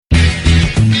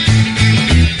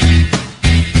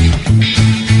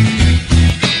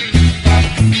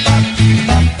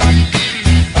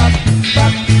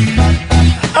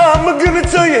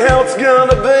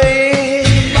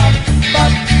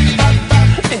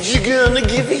You're gonna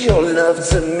give your love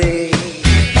to me.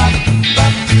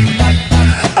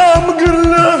 I'm gonna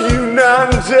love you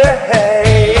night and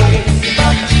day.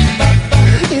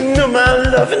 You know my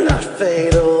love will not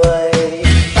fade away.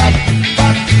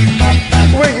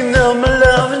 Well, you know my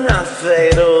love will not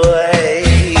fade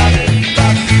away.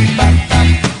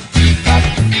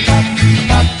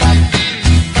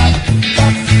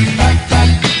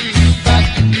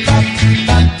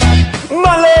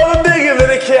 My love is bigger than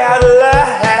a Cadillac.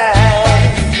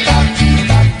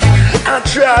 I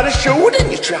try to show it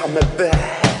and you try me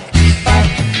back.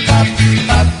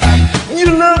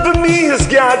 Your love for me has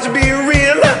got to be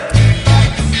real,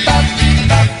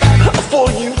 for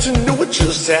you to know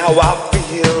just how I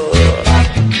feel.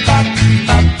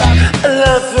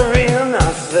 Love for real,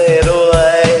 not fade away.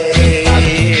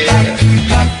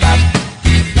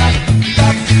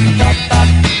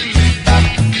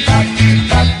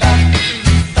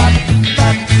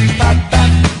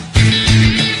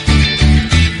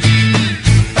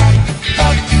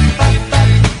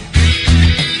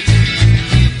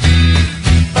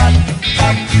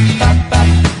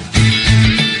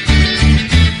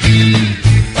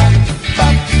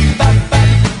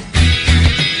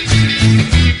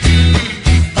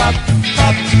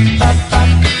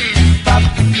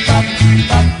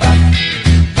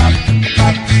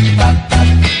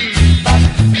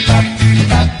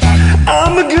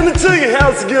 I'm gonna tell you how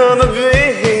it's gonna be.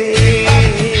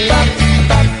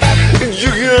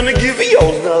 You're gonna give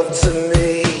your love to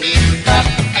me.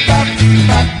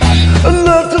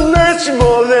 Love to last you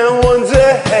more than one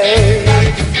day.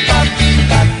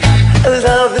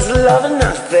 Love is love and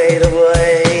not fade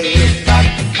away.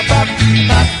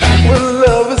 Well,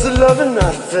 love is love and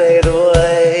not fade away.